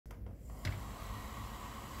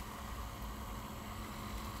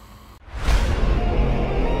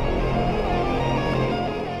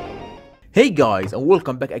Hey guys, and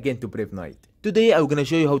welcome back again to Brave Knight. Today I'm gonna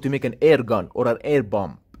show you how to make an air gun or an air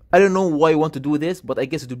bomb. I don't know why I want to do this, but I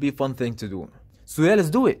guess it would be a fun thing to do. So yeah, let's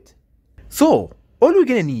do it. So, all we're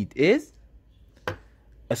gonna need is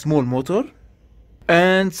a small motor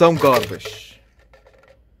and some garbage.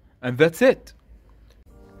 And that's it.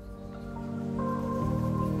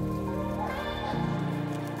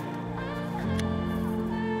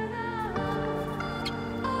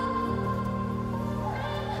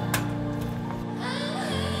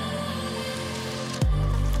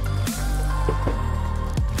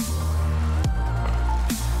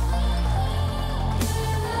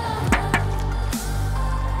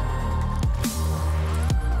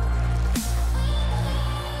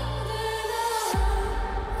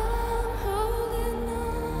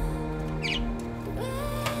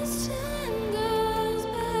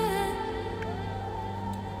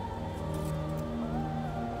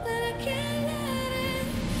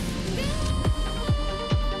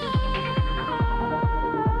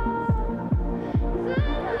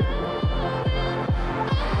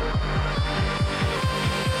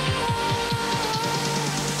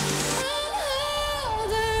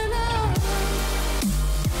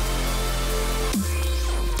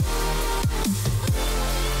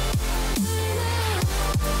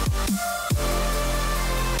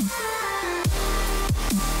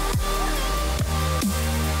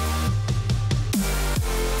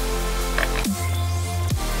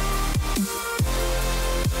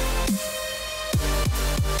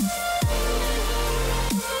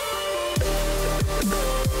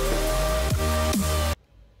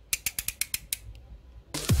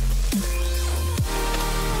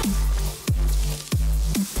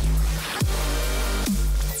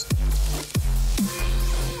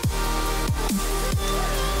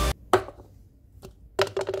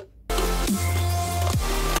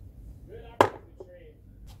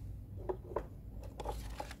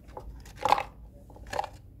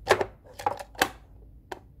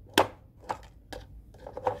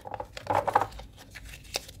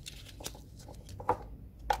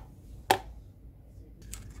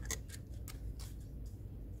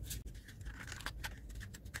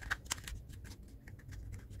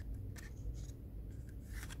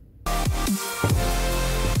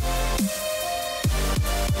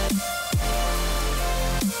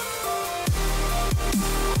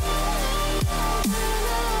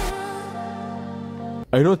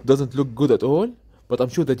 I know it doesn't look good at all, but I'm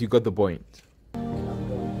sure that you got the point.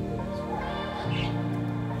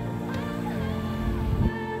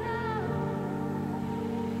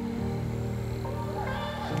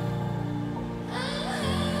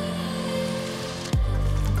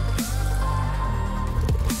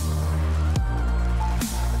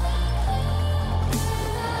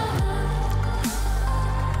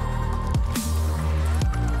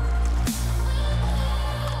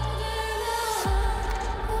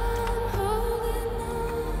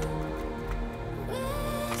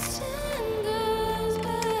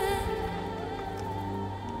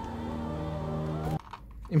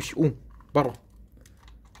 امشي قوم برا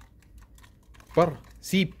برا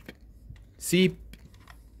سيب سيبها.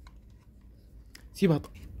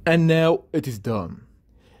 And now it is done.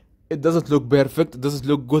 It doesn't look perfect, it doesn't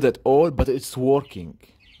look good at all, but it's working.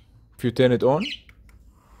 If you turn it on,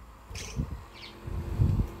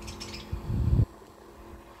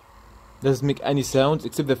 doesn't make any sounds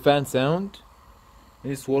except the fan sound,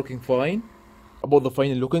 and it's working fine. About the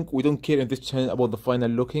final looking, we don't care in this channel about the final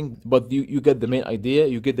looking, but you get the main idea,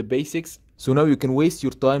 you get the basics. So now you can waste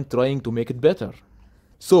your time trying to make it better.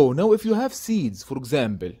 So now if you have seeds, for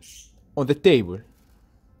example, on the table,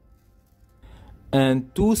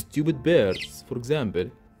 and two stupid birds, for example,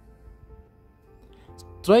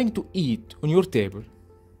 trying to eat on your table,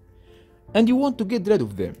 and you want to get rid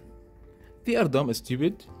of them, they are dumb and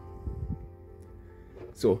stupid.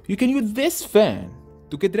 So you can use this fan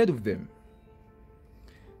to get rid of them.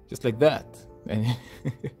 Just like that.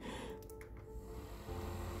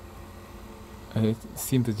 It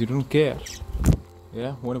seems that you don't care.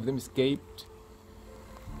 Yeah, one of them escaped.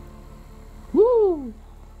 Woo!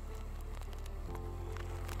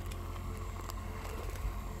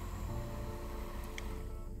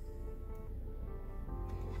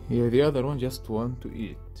 Yeah, the other one just want to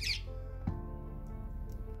eat.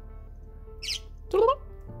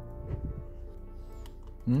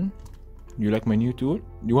 You like my new tool?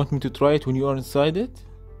 You want me to try it when you are inside it?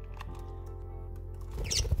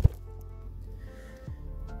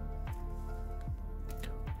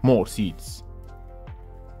 More seeds.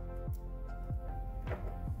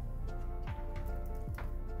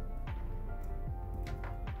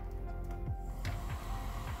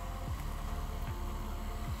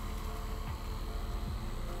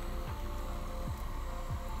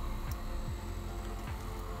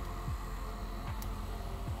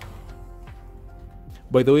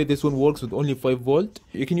 By the way, this one works with only 5 volt.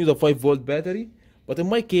 You can use a 5 volt battery, but in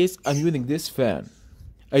my case, I'm using this fan.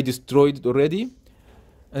 I destroyed it already,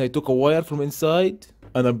 and I took a wire from inside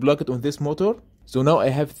and I plugged it on this motor. So now I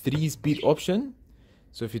have 3 speed option.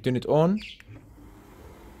 So if you turn it on,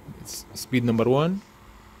 it's speed number 1,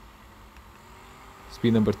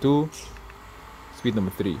 speed number 2, speed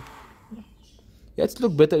number 3. Yeah, it's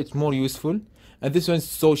look better, it's more useful. And this one's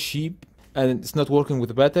so cheap and it's not working with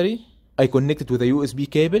the battery. I connect it with a USB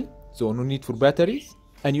cable, so no need for batteries.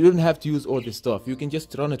 And you don't have to use all this stuff, you can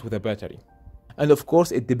just run it with a battery. And of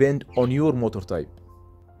course it depends on your motor type.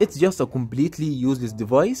 It's just a completely useless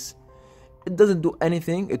device. It doesn't do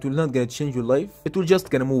anything, it will not gonna change your life. It will just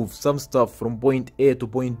gonna move some stuff from point A to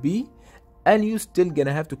point B, and you still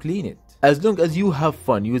gonna have to clean it. As long as you have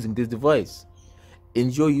fun using this device,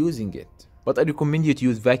 enjoy using it. But I recommend you to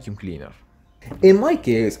use vacuum cleaner. In my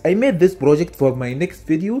case, I made this project for my next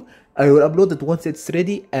video. I will upload it once it's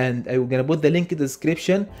ready, and I will gonna put the link in the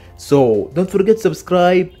description. So don't forget to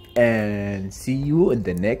subscribe, and see you in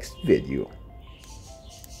the next video.